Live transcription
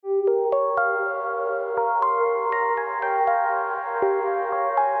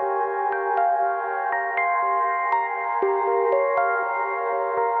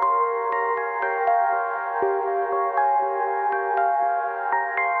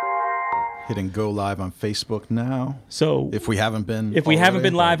Hitting go live on Facebook now. So if we haven't been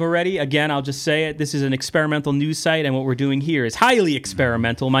live already, again, I'll just say it. This is an experimental news site, and what we're doing here is highly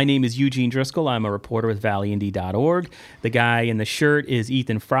experimental. My name is Eugene Driscoll. I'm a reporter with valleyindy.org. The guy in the shirt is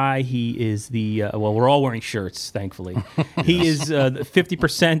Ethan Fry. He is the we're all wearing shirts, thankfully. He is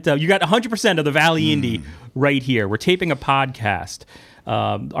 50%. You got 100% of the Valley Indy right here. We're taping a podcast.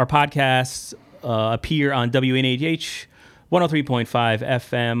 Our podcasts appear on WNHH 103.5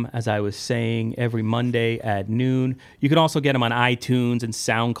 FM, as I was saying, every Monday at noon. You can also get them on iTunes and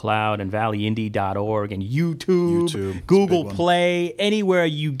SoundCloud and valleyindy.org and YouTube, Google Play, anywhere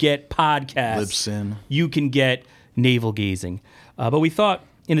you get podcasts. Libsyn. You can get Navel Gazing. But we thought,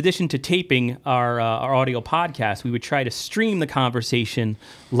 in addition to taping our audio podcast, we would try to stream the conversation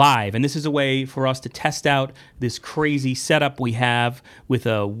live. And this is a way for us to test out this crazy setup we have with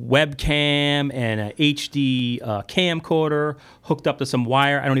a webcam and a HD camcorder hooked up to some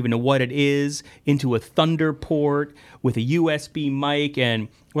wire. I don't even know what it is, into a Thunder port with a USB mic. And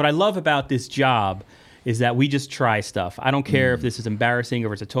what I love about this job is that we just try stuff. I don't care if this is embarrassing or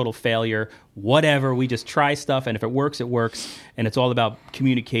if it's a total failure, whatever. We just try stuff, and if it works, it works. And it's all about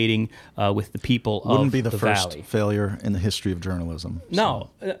communicating with the people of the valley. Wouldn't be the first failure in the history of journalism. So.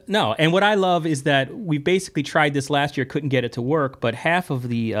 No. And what I love is that we basically tried this last year, couldn't get it to work, but half of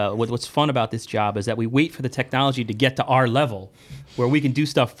the what's fun about this job is that we wait for the technology to get to our level where we can do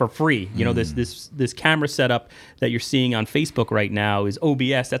stuff for free. You know, this camera setup that you're seeing on Facebook right now is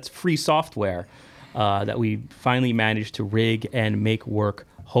OBS. That's free software. That we finally managed to rig and make work,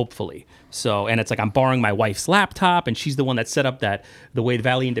 hopefully. So, and it's like I'm borrowing my wife's laptop, and she's the one that set up the way the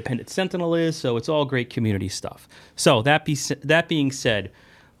Valley Independent Sentinel is. So it's all great community stuff. So that being said,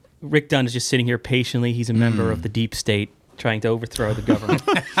 Rick Dunn is just sitting here patiently. He's a member of the deep state trying to overthrow the government.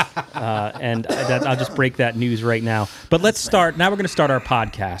 And I'll just break that news right now. But let's start. Now we're going to start our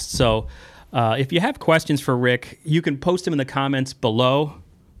podcast. So if you have questions for Rick, you can post them in the comments below.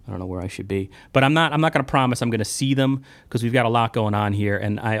 I don't know where I should be, but I'm not going to promise I'm going to see them because we've got a lot going on here,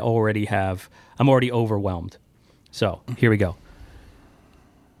 and I'm already overwhelmed. So here we go.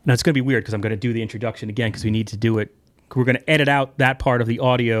 Now it's going to be weird because I'm going to do the introduction again because we need to do it. We're going to edit out that part of the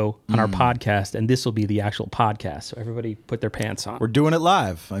audio on our podcast, and this will be the actual podcast. So everybody put their pants on. We're doing it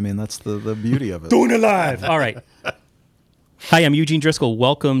live. I mean, that's the beauty of it. Doing it live. All right. Hi, I'm Eugene Driscoll.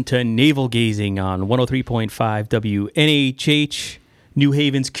 Welcome to Navel Gazing on 103.5 WNHH. New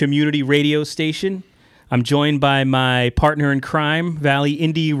Haven's community radio station. I'm joined by my partner in crime, Valley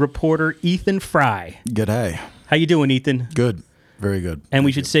Indy reporter Ethan Fry. G'day. How you doing, Ethan? Good. Very good. And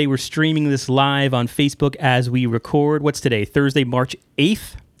we should say we're streaming this live on Facebook as we record. What's today? Thursday, March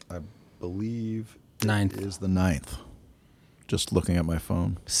 8th? I believe 9th. It is the 9th. Just looking at my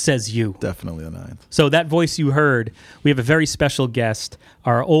phone. Says you. Definitely the 9th. So that voice you heard, we have a very special guest,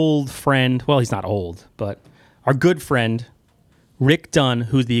 our old friend, well, he's not old, but our good friend, Rick Dunn,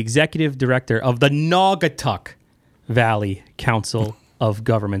 who's the executive director of the Naugatuck Valley Council of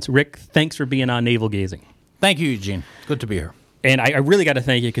Governments. Rick, thanks for being on Navel Gazing. Thank you, Eugene. Good to be here. And I really got to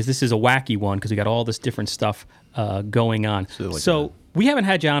thank you because this is a wacky one because we got all this different stuff going on. So we haven't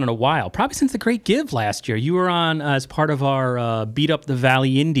had you on in a while, probably since the Great Give last year. You were on as part of our Beat Up the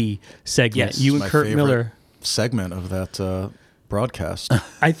Valley Indy segment. Yes, you and Kurt Miller. Segment of that broadcast.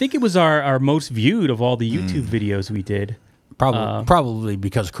 I think it was our most viewed of all the YouTube videos we did. Probably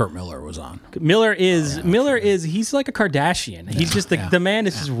because Kurt Miller was on. Miller is he's like a Kardashian. He's just the man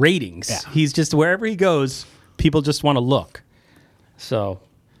is just ratings. Yeah. He's just wherever he goes, people just want to look. So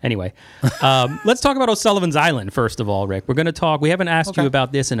anyway, let's talk about O'Sullivan's Island first of all, Rick. We're going to talk. We haven't asked you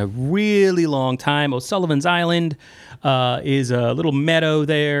about this in a really long time. O'Sullivan's Island is a little meadow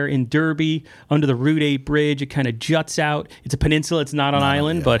there in Derby under the Route 8 bridge. It kind of juts out. It's a peninsula. It's not an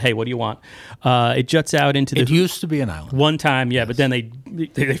island, but hey, what do you want? It juts out into the... It used to be an island. One time, yeah, but then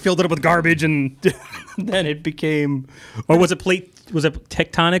they filled it up with garbage and then it became... Or was it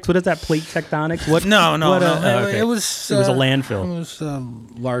tectonics? What is that, plate tectonics? What? No. Okay. It was a landfill. It was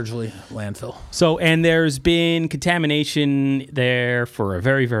largely landfill. So, and there's been contamination there for a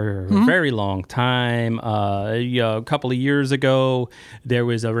very, very, very long time. A couple of years ago, there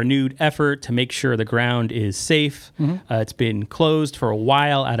was a renewed effort to make sure the ground is safe. It's been closed for a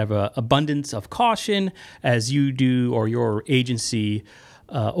while out of an abundance of caution, as you do or your agency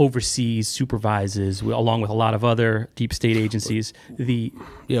oversees, supervises, along with a lot of other deep state agencies. We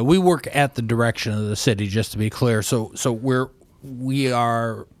work at the direction of the city, just to be clear. So we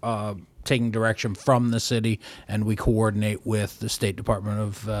are taking direction from the city, and we coordinate with the State Department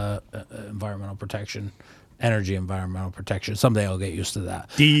of Environmental Protection, Energy Environmental Protection. Someday I'll get used to that.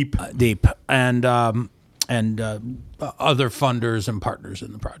 Deep. And other funders and partners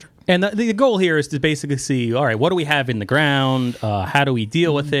in the project. And the goal here is to basically see, all right, what do we have in the ground? How do we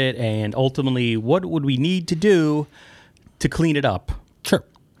deal with it? And ultimately, what would we need to do to clean it up? Sure.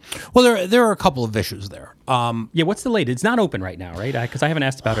 Well, there are a couple of issues there. Yeah, what's the latest? It's not open right now, right? Because I haven't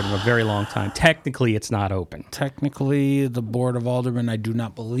asked about it in a very long time. Technically, it's not open. Technically, the Board of Aldermen, I do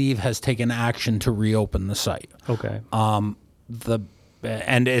not believe, has taken action to reopen the site. Okay.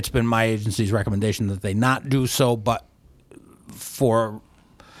 And it's been my agency's recommendation that they not do so, but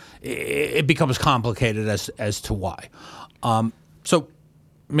it becomes complicated as to why. So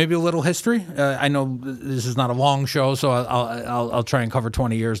maybe a little history. I know this is not a long show, so I'll try and cover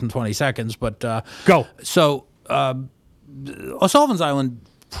 20 years in 20 seconds. But go. So O'Sullivan's Island,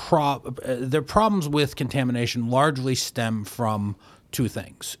 their problems with contamination largely stem from two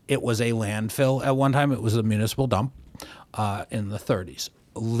things. It was a landfill at one time. It was a municipal dump in the 30s.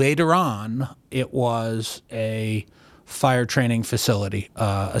 Later on, it was a fire training facility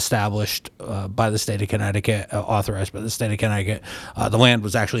established by the state of Connecticut, authorized by the state of Connecticut. The land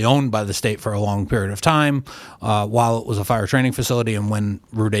was actually owned by the state for a long period of time while it was a fire training facility and when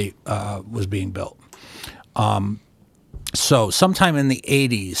Route 8 was being built. So sometime in the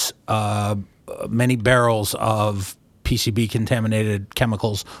 80s, many barrels of PCB-contaminated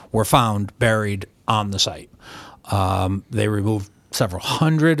chemicals were found buried on the site. They removed several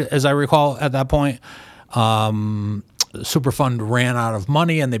hundred, as I recall, at that point. Superfund ran out of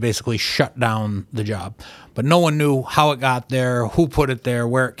money and they basically shut down the job. But no one knew how it got there, who put it there,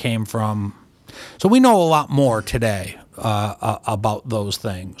 where it came from. So we know a lot more today about those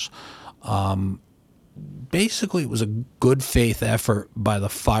things. Basically, it was a good faith effort by the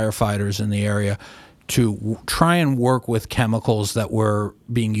firefighters in the area to try and work with chemicals that were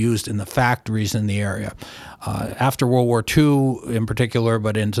being used in the factories in the area. After World War II in particular,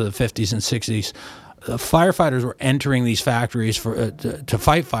 but into the 50s and 60s, firefighters were entering these factories to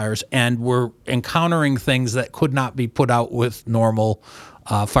fight fires and were encountering things that could not be put out with normal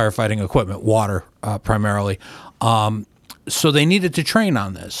firefighting equipment, water primarily. So they needed to train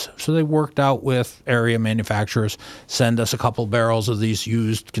on this. So they worked out with area manufacturers, send us a couple barrels of these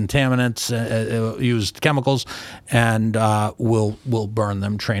used contaminants, used chemicals, and we'll burn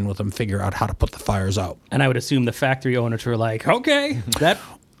them, train with them, figure out how to put the fires out. And I would assume the factory owners were like, okay, that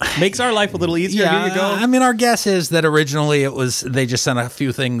makes our life a little easier. Yeah, Here you go. I mean, our guess is that originally they just sent a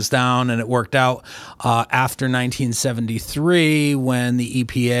few things down and it worked out. After 1973, when the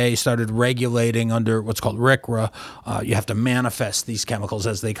EPA started regulating under what's called RCRA, you have to manifest these chemicals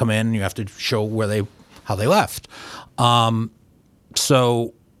as they come in. You have to show how they left.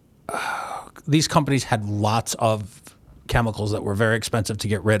 So these companies had lots of chemicals that were very expensive to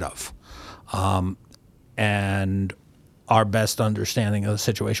get rid of. And our best understanding of the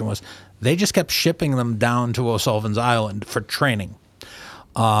situation was they just kept shipping them down to O'Sullivan's Island for training.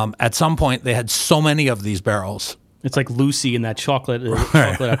 At some point, they had so many of these barrels. It's like Lucy in that chocolate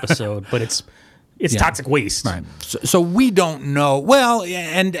episode, but it's toxic waste. Right. So we don't know. Well,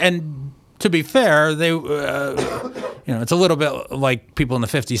 and to be fair, they it's a little bit like people in the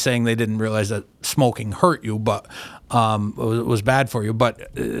 50s saying they didn't realize that smoking hurt you, but was bad for you. But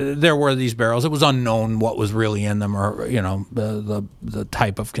there were these barrels. It was unknown what was really in them, or the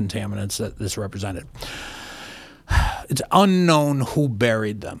type of contaminants that this represented. It's unknown who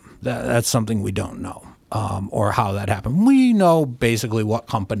buried them. That's something we don't know, or how that happened. We know basically what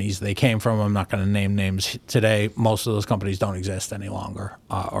companies they came from. I'm not going to name names today. Most of those companies don't exist any longer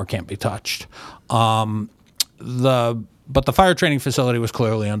or can't be touched. But the fire training facility was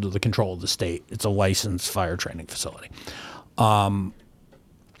clearly under the control of the state. It's a licensed fire training facility.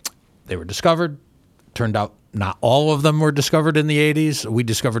 They were discovered. Turned out not all of them were discovered in the 80s. We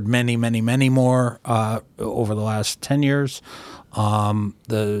discovered many, many, many more over the last 10 years.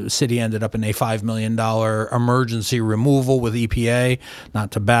 The city ended up in a $5 million emergency removal with EPA.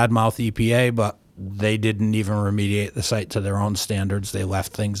 Not to badmouth EPA, but they didn't even remediate the site to their own standards. They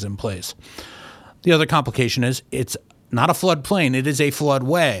left things in place. The other complication is it's not a floodplain. It is a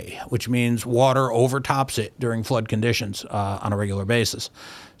floodway, which means water overtops it during flood conditions on a regular basis.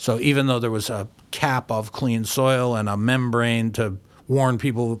 So even though there was a cap of clean soil and a membrane to warn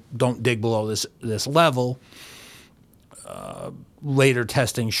people don't dig below this level, later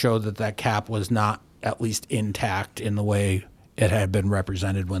testing showed that cap was not at least intact in the way it had been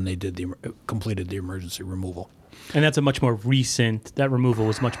represented when they completed the emergency removal. And that's that removal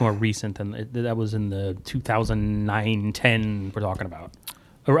was much more recent than that was in the 2009-10 we're talking about.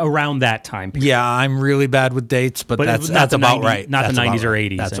 Around that time period. Yeah, I'm really bad with dates, but that's about right. Not that's the 90s or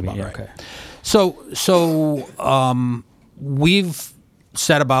right. 80s. That's about right. Okay. So we've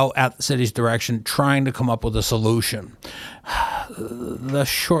set about at the city's direction, trying to come up with a solution. The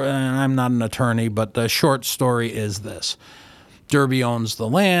short, and I'm not an attorney, but the short story is this. Derby owns the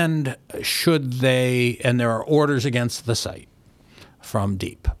land. Should they, and there are orders against the site from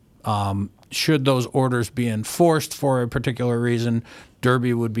DEEP. Should those orders be enforced for a particular reason,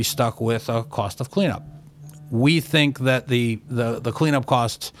 Derby would be stuck with a cost of cleanup. We think that the cleanup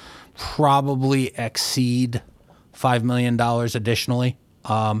costs probably exceed $5 million additionally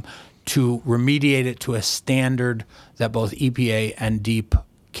to remediate it to a standard that both EPA and DEEP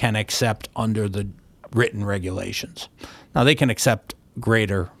can accept under the written regulations. Now, they can accept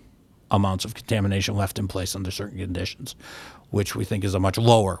greater amounts of contamination left in place under certain conditions, which we think is a much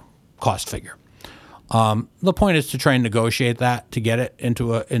lower cost figure. The point is to try and negotiate that to get it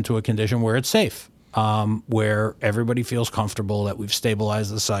into a condition where it's safe, where everybody feels comfortable that we've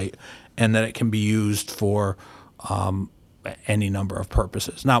stabilized the site and that it can be used for any number of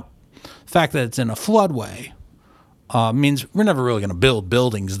purposes. Now, the fact that it's in a floodway means we're never really going to build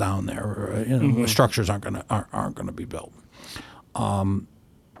buildings down there. Or, structures aren't going to be built.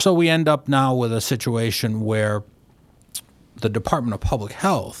 So we end up now with a situation where the Department of Public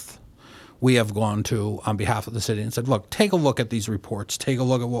Health, we have gone to on behalf of the city and said, look, take a look at these reports, take a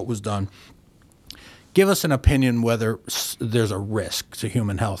look at what was done. Give us an opinion whether there's a risk to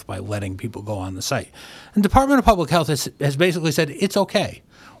human health by letting people go on the site. And the Department of Public Health has basically said it's okay.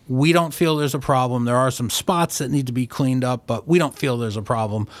 We don't feel there's a problem. There are some spots that need to be cleaned up, but we don't feel there's a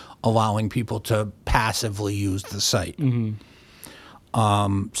problem allowing people to passively use the site.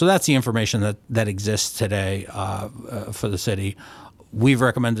 So that's the information that exists today for the city. We've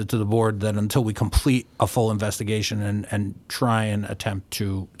recommended to the board that until we complete a full investigation and try and attempt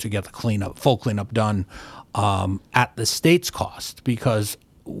to get the full cleanup done at the state's cost, because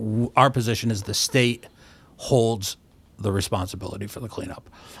our position is the state holds the responsibility for the cleanup.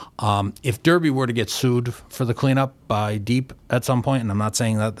 If Derby were to get sued for the cleanup by DEEP at some point, and I'm not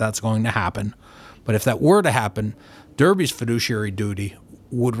saying that that's going to happen, but if that were to happen, Derby's fiduciary duty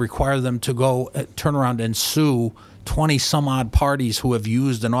would require them to go turn around and sue 20 some odd parties who have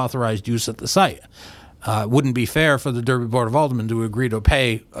used and authorized use at the site. It wouldn't be fair for the Derby Board of Aldermen to agree to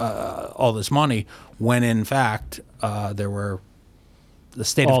pay all this money when, in fact, there were the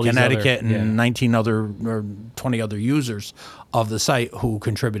state of Connecticut and 19 other or 20 other users of the site who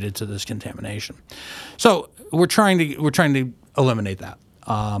contributed to this contamination. So we're trying to eliminate that.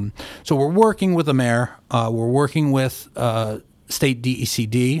 So we're working with the mayor. We're working with state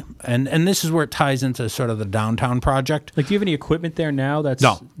DECD, and this is where it ties into sort of the downtown project. Like, do you have any equipment there now?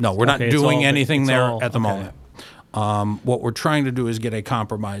 No, we're not doing anything there at the moment. What we're trying to do is get a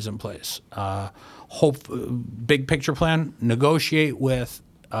compromise in place. Big picture plan, negotiate with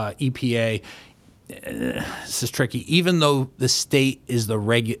EPA. This is tricky. Even though the state is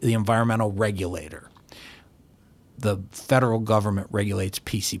the environmental regulator, the federal government regulates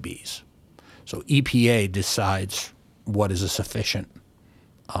PCBs. So EPA decides what is a sufficient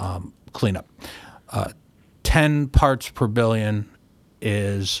cleanup. 10 parts per billion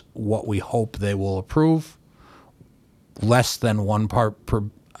is what we hope they will approve. Less than 1 part per,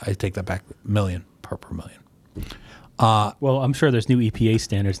 I take that back, million part per million. Well, I'm sure there's new EPA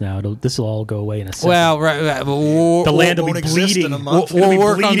standards now. This will all go away in a second. Well, right. The land will be bleeding.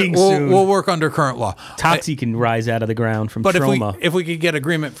 We'll work under current law. Toxie can rise out of the ground from But trauma. if we could get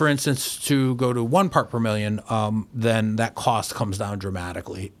agreement, for instance, to go to 1 part per million, then that cost comes down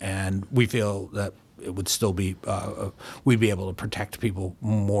dramatically, and we feel that it would still be we'd be able to protect people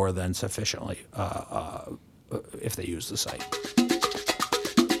more than sufficiently if they use the site.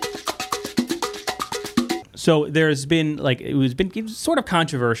 So there's been it was sort of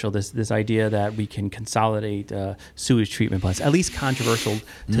controversial, this idea that we can consolidate sewage treatment plants, at least controversial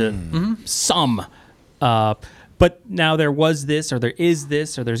to some. But now there was this, or there is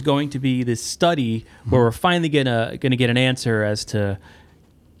this, or there's going to be this study where we're finally gonna get an answer as to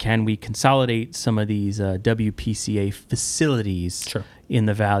can we consolidate some of these WPCA facilities in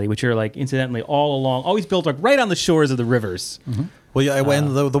the valley, which are incidentally always built right on the shores of the rivers. Well, yeah,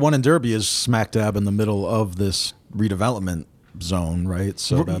 and the one in Derby is smack dab in the middle of this redevelopment zone, right?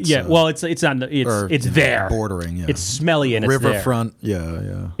 So that's it's there, bordering. Yeah, it's smelly and riverfront. It's there.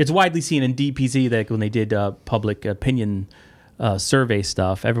 Yeah. It's widely seen in DPZ that when they did public opinion survey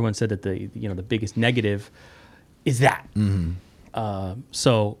stuff, everyone said that the biggest negative is that.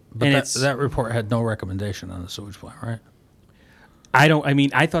 That report had no recommendation on the sewage plant, right? I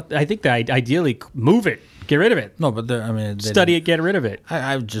think that ideally move it, get rid of it. No, but study it, get rid of it.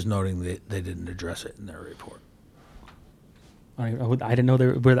 I'm just noting that they didn't address it in their report. I didn't know they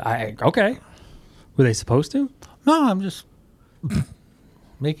were. Okay, were they supposed to? No, I'm just.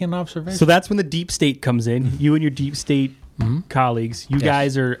 making an observation. So that's when the deep state comes in. You and your deep state colleagues, you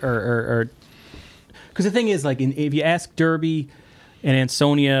guys are because the thing is, like, if you ask Derby and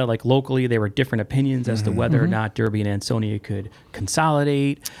Ansonia, like locally, there were different opinions as to whether or not Derby and Ansonia could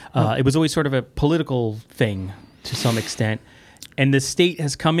consolidate. It was always sort of a political thing to some extent. And the state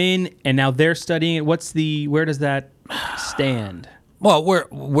has come in, and now they're studying it. Where does that stand? Well,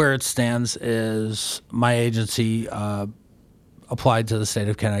 where it stands is my agency applied to the state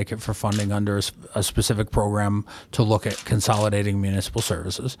of Connecticut for funding under a specific program to look at consolidating municipal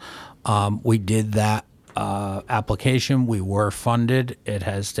services. We did that application. We were funded. It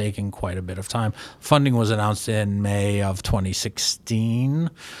has taken quite a bit of time. Funding was announced in May of 2016.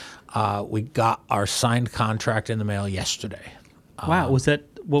 We got our signed contract in the mail yesterday. Wow,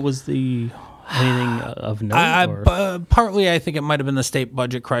 what was the anything of note? Partly, I think it might have been the state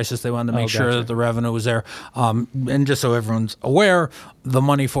budget crisis. They wanted to make sure that the revenue was there. And just so everyone's aware, the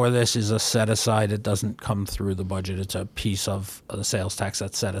money for this is a set aside. It doesn't come through the budget. It's a piece of the sales tax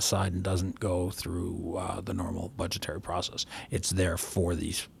that's set aside and doesn't go through the normal budgetary process. It's there for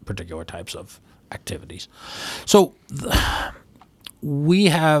these particular types of activities. So we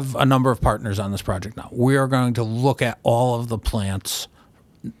have a number of partners on this project now. We are going to look at all of the plants,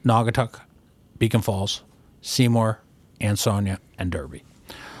 Naugatuck, Beacon Falls, Seymour, Ansonia, and Derby.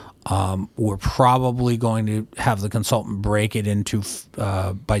 We're probably going to have the consultant break it into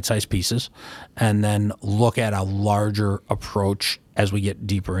bite-sized pieces and then look at a larger approach as we get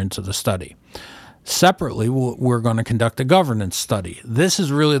deeper into the study. Separately, we're going to conduct a governance study. This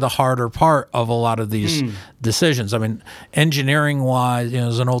is really the harder part of a lot of these decisions. I mean, engineering-wise,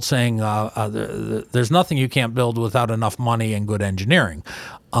 there's an old saying, there's nothing you can't build without enough money and good engineering.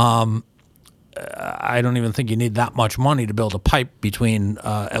 I don't even think you need that much money to build a pipe between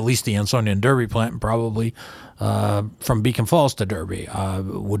at least the Ansonia and Derby plant, and probably from Beacon Falls to Derby.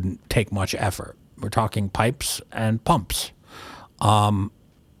 Wouldn't take much effort. We're talking pipes and pumps.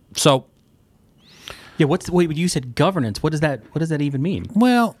 Yeah, wait, you said governance. What does that even mean?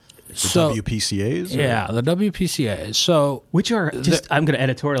 Well, WPCAs? Yeah, the WPCAs. So, which are just I'm going to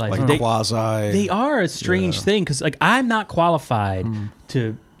editorialize. Like quasi. They are a strange thing because, like, I'm not qualified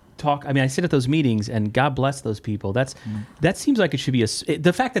to talk. I mean, I sit at those meetings, and God bless those people. That seems like it should be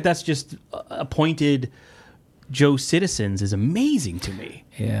the fact that that's just appointed Joe citizens is amazing to me.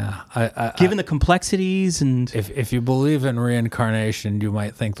 Yeah, given the complexities and if you believe in reincarnation, you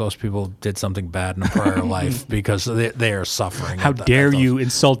might think those people did something bad in a prior life because they are suffering. How dare you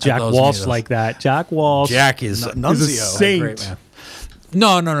insult Jack Walsh meetings like that? Jack Walsh, Jack is Nuncio, a saint. Great man.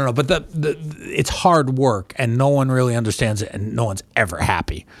 No. But it's hard work, and no one really understands it, and no one's ever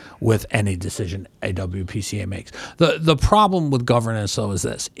happy with any decision a WPCA makes. The problem with governance, though, is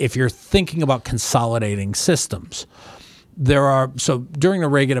this: if you're thinking about consolidating systems, during the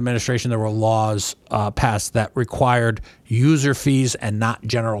Reagan administration, there were laws passed that required user fees and not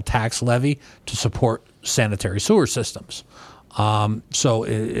general tax levy to support sanitary sewer systems. So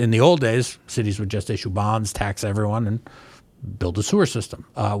in the old days, cities would just issue bonds, tax everyone, and build a sewer system,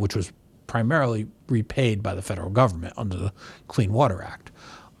 which was primarily repaid by the federal government under the Clean Water Act.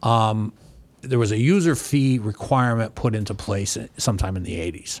 There was a user fee requirement put into place sometime in the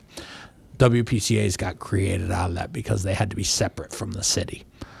 80s. WPCAs got created out of that because they had to be separate from the city.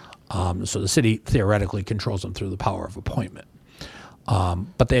 So the city theoretically controls them through the power of appointment.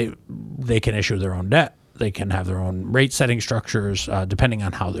 But they can issue their own debt. They can have their own rate-setting structures depending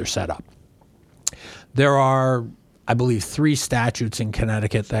on how they're set up. There are, I believe, 3 statutes in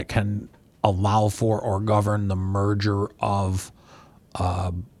Connecticut that can allow for or govern the merger of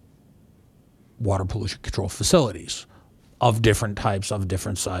water pollution control facilities of different types, of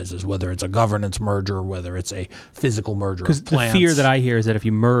different sizes, whether it's a governance merger, whether it's a physical merger of plants. Because the fear that I hear is that if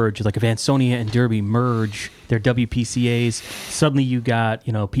you merge, like if Ansonia and Derby merge their WPCAs, suddenly you got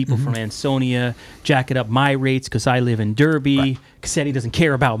people from Ansonia jacking up my rates because I live in Derby. Right. Cassetti doesn't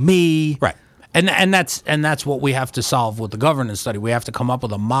care about me. Right. And that's what we have to solve with the governance study. We have to come up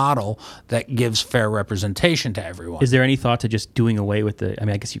with a model that gives fair representation to everyone. Is there any thought to just doing away with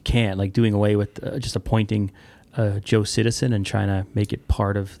I guess you can't, like doing away with just appointing Joe citizen and trying to make it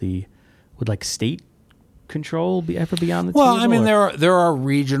part of would like state control be ever beyond the table? Well, I mean, there are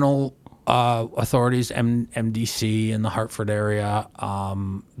regional authorities, MDC in the Hartford area.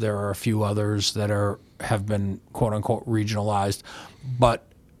 There are a few others that have been quote unquote regionalized, but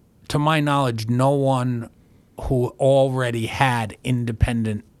to my knowledge, no one who already had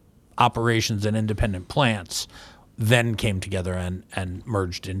independent operations and independent plants then came together and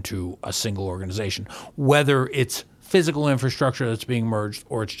merged into a single organization, whether it's physical infrastructure that's being merged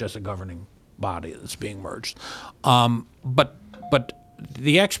or it's just a governing body that's being merged. But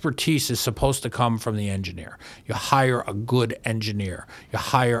the expertise is supposed to come from the engineer. You hire a good engineer. You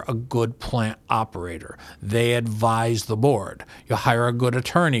hire a good plant operator. They advise the board. You hire a good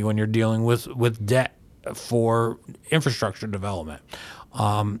attorney when you're dealing with debt for infrastructure development.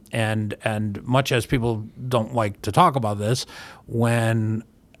 And much as people don't like to talk about this, when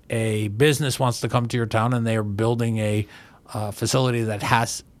a business wants to come to your town and they are building a facility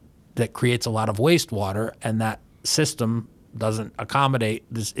that creates a lot of wastewater, and that system doesn't accommodate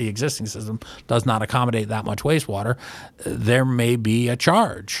the existing system does not accommodate that much wastewater, there may be a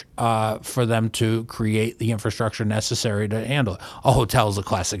charge for them to create the infrastructure necessary to handle it. A hotel is a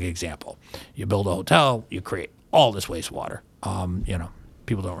classic example. You build a hotel, you create all this wastewater.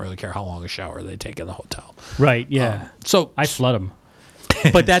 People don't really care how long a shower they take in the hotel. Right. Yeah. So I flood them.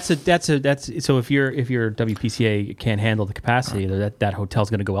 But that's so if your WPCA can't handle the capacity, that hotel's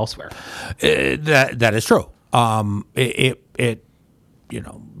going to go elsewhere. That is true. It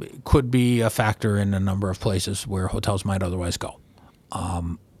could be a factor in a number of places where hotels might otherwise go.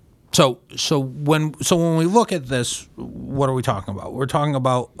 So when we look at this, what are we talking about? We're talking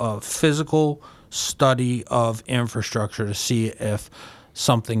about a physical study of infrastructure to see if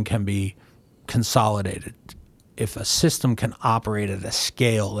something can be consolidated, if a system can operate at a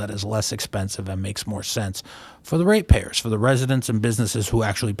scale that is less expensive and makes more sense for the ratepayers, for the residents and businesses who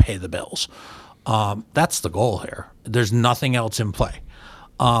actually pay the bills. That's the goal here. There's nothing else in play.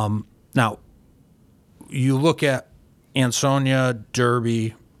 Now, you look at Ansonia,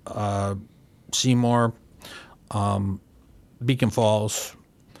 Derby, Seymour, Beacon Falls,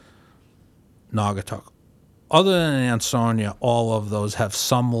 Naugatuck. Other than Ansonia, all of those have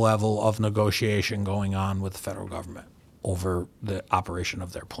some level of negotiation going on with the federal government over the operation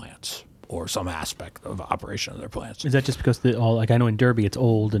of their plants or some aspect of operation of their plants. Is that just because I know in Derby it's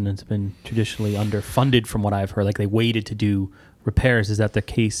old and it's been traditionally underfunded from what I've heard? Like they waited to do repairs. Is that the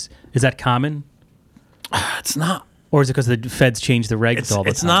case? Is that common? It's not. Or is it because the feds change the regs all the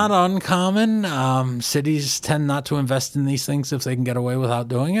time? It's not uncommon. Cities tend not to invest in these things if they can get away without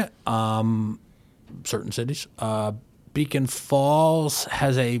doing it. Certain cities. Beacon Falls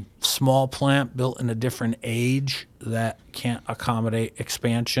has a small plant built in a different age that can't accommodate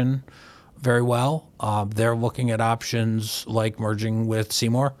expansion very well. They're looking at options like merging with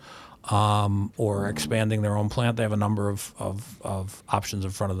Seymour or expanding their own plant. They have a number of options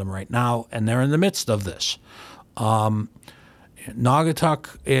in front of them right now, and they're in the midst of this. Naugatuck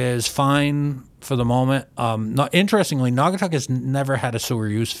is fine for the moment. Interestingly, Naugatuck has never had a sewer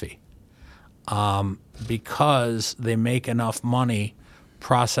use fee. Because they make enough money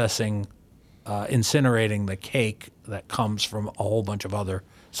processing, incinerating the cake that comes from a whole bunch of other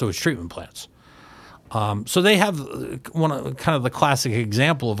sewage treatment plants. So they have kind of the classic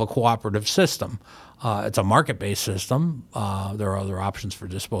example of a cooperative system. It's a market-based system. There are other options for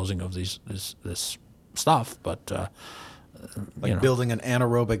disposing of this stuff, but building an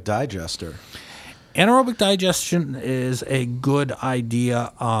anaerobic digester. Anaerobic digestion is a good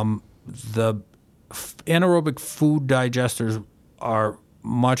idea. The anaerobic food digesters are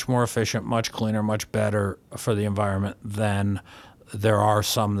much more efficient, much cleaner, much better for the environment than there are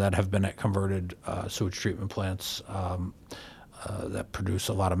some that have been at converted sewage treatment plants that produce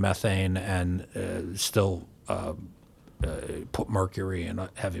a lot of methane and still put mercury and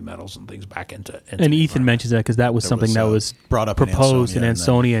heavy metals and things back into and Ethan mentions that because that was something that was brought up proposed in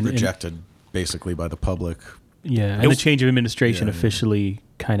Ansonia and rejected basically by the public. Yeah, and the change of administration officially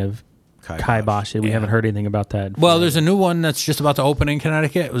kind of kiboshed it. We haven't heard anything about that. Well, there's a new one that's just about to open in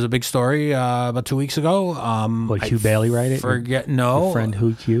Connecticut. It was a big story about 2 weeks ago. Hugh Bailey write it? No. Your friend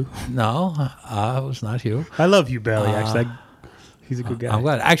Hugh? No, it was not Hugh. I love Hugh Bailey, actually. He's a good guy. I'm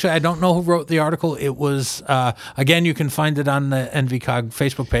glad. Actually, I don't know who wrote the article. It was, again, you can find it on the NVCOG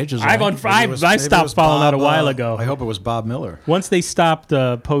Facebook page. I stopped following that a while ago. I hope it was Bob Miller. Once they stopped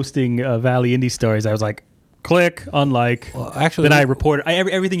posting Valley Indie stories, I was like, click, unlike. Well, actually, then I report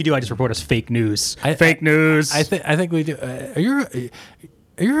everything you do. I just report as fake news. Fake news. I think we do. Are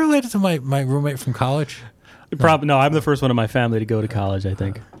you related to my roommate from college? Probably no. I'm the first one in my family to go to college. I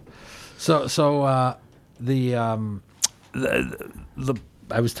think. I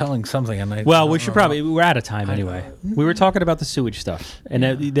was telling something, and we should probably. We're out of time anyway. We were talking about the sewage stuff, and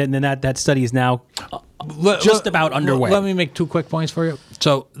then that study is now just about underway. Let me make 2 quick points for you.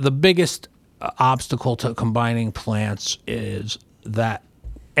 So the biggest obstacle to combining plants is that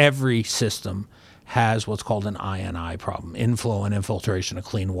every system has what's called an I&I problem, inflow and infiltration of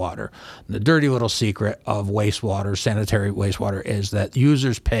clean water. And the dirty little secret of wastewater, sanitary wastewater, is that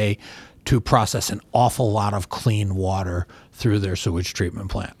users pay to process an awful lot of clean water through their sewage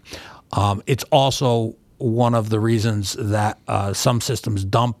treatment plant. It's also one of the reasons that some systems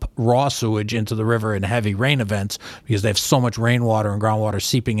dump raw sewage into the river in heavy rain events, because they have so much rainwater and groundwater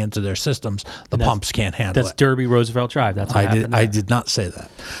seeping into their systems, the pumps can't handle That's it. Derby Roosevelt Drive. That's what happened there. I did not say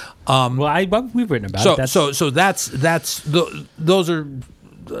that. We've written about it. Those are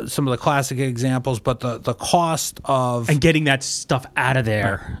some of the classic examples, but the cost of And getting that stuff out of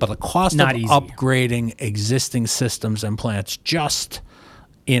there. but the cost Not of easy. upgrading existing systems and plants just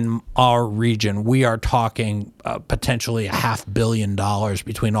in our region, we are talking potentially $500 million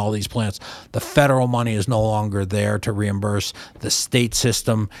between all these plants. The federal money is no longer there to reimburse. The state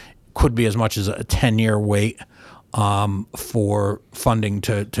system could be as much as a 10-year wait for funding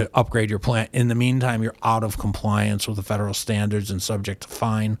to upgrade your plant. In the meantime, you're out of compliance with the federal standards and subject to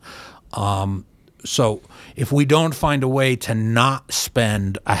fine. So if we don't find a way to not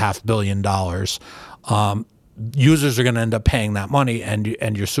spend $500 million, users are going to end up paying that money, and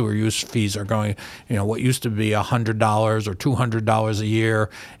your sewer use fees are going, what used to be $100 or $200 a year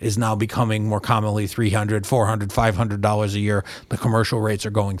is now becoming more commonly $300, $400, $500 a year. The commercial rates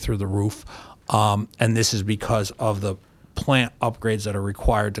are going through the roof. And this is because of the plant upgrades that are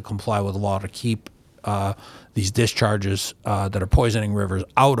required to comply with law to keep these discharges that are poisoning rivers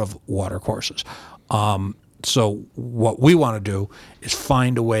out of watercourses. So what we want to do is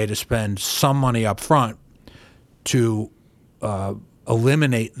find a way to spend some money up front to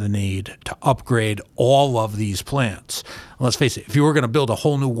eliminate the need to upgrade all of these plants. And let's face it, if you were going to build a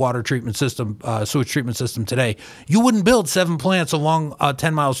whole new water treatment system, sewage treatment system today, you wouldn't build 7 plants along a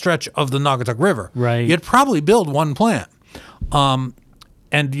 10-mile stretch of the Naugatuck River. Right. You'd probably build 1 plant.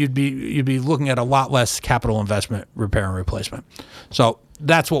 And you'd be looking at a lot less capital investment, repair and replacement. So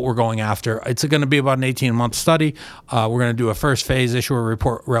that's what we're going after. It's going to be about an 18-month study. We're going to do a first phase, issue a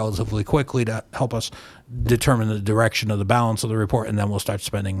report relatively quickly to help us determine the direction of the balance of the report, and then we'll start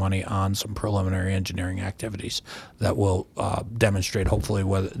spending money on some preliminary engineering activities that will demonstrate, hopefully,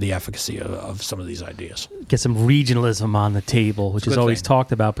 whether the efficacy of some of these ideas. Get some regionalism on the table, which is always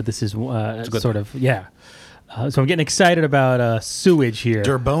talked about, but this is sort of, yeah. So I'm getting excited about sewage here.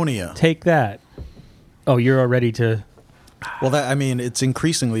 Durbonia. Take that. Oh, you're all ready to... Well, it's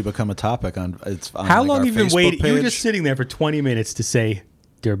increasingly become a topic on How long our have you been Facebook waiting? You were page. just sitting there for 20 minutes to say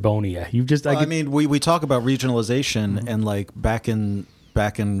Durbonia. You've just... we talk about regionalization, and like back in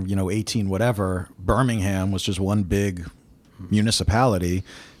 18 whatever, Birmingham was just one big municipality,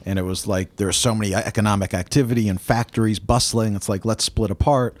 and it was like there's so many economic activity and factories bustling. It's like, let's split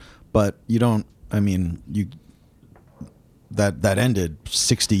apart, but you don't. That ended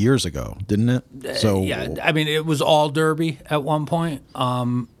 60 years ago, didn't it? So yeah, it was all Derby at one point,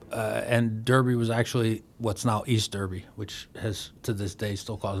 and Derby was actually what's now East Derby, which has to this day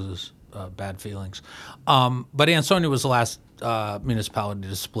still causes bad feelings. But Ansonia was the last municipality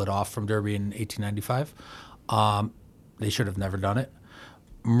to split off from Derby in 1895. They should have never done it.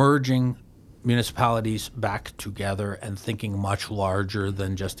 Merging municipalities back together and thinking much larger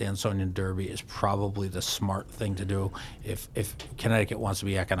than just Ansonia and Derby is probably the smart thing to do. If Connecticut wants to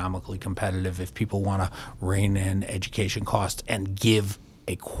be economically competitive, if people want to rein in education costs and give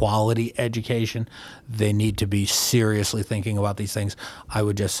a quality education, they need to be seriously thinking about these things. I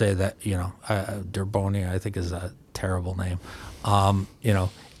would just say that, Durbonia, I think, is a terrible name.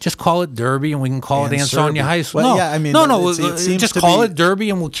 Just call it Derby, and we can call it Ansonia High School. Well, just call it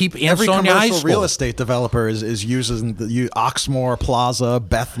Derby, and we'll keep every Ansonia High commercial School. real estate developer is using the Oxmoor Plaza,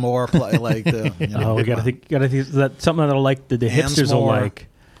 Bethmore, we gotta think. Is that something that'll like the hipsters will like?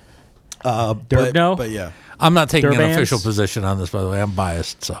 But yeah. I'm not taking Durbans? an official position on this, by the way. I'm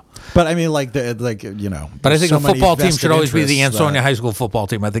biased, so. But I mean, But I think so the football many team should always be the vested Ansonia interests High School football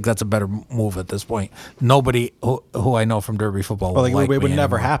team. I think that's a better move at this point. Nobody who I know from Derby football will like it would me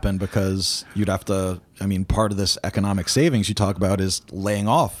never anymore. happen, because you'd have to. Part of this economic savings you talk about is laying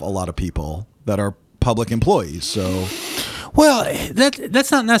off a lot of people that are public employees. So. Well,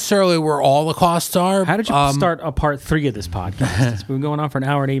 that's not necessarily where all the costs are. How did you start a part 3 of this podcast? It's been going on for an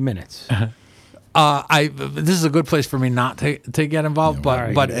hour and 8 minutes. This is a good place for me not to get involved,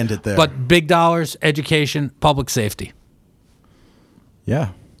 but end it there. But big dollars, education, public safety. Yeah.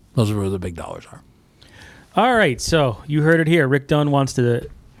 Those are where the big dollars are. All right, so you heard it here. Rick Dunn wants to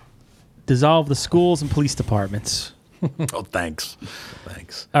dissolve the schools and police departments. Oh, thanks.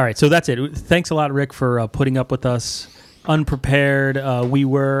 All right, so that's it. Thanks a lot, Rick, for putting up with us. Unprepared we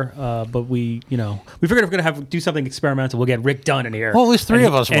were, but we figured if we're going to do something experimental, we'll get Rick Dunn in here. Well, at least 3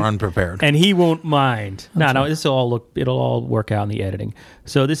 of us were unprepared. And he won't mind. No, it'll all work out in the editing.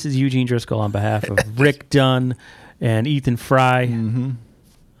 So this is Eugene Driscoll on behalf of Rick Dunn and Ethan Fry. Mm-hmm.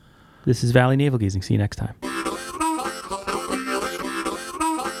 This is Valley Navel Gazing. See you next time.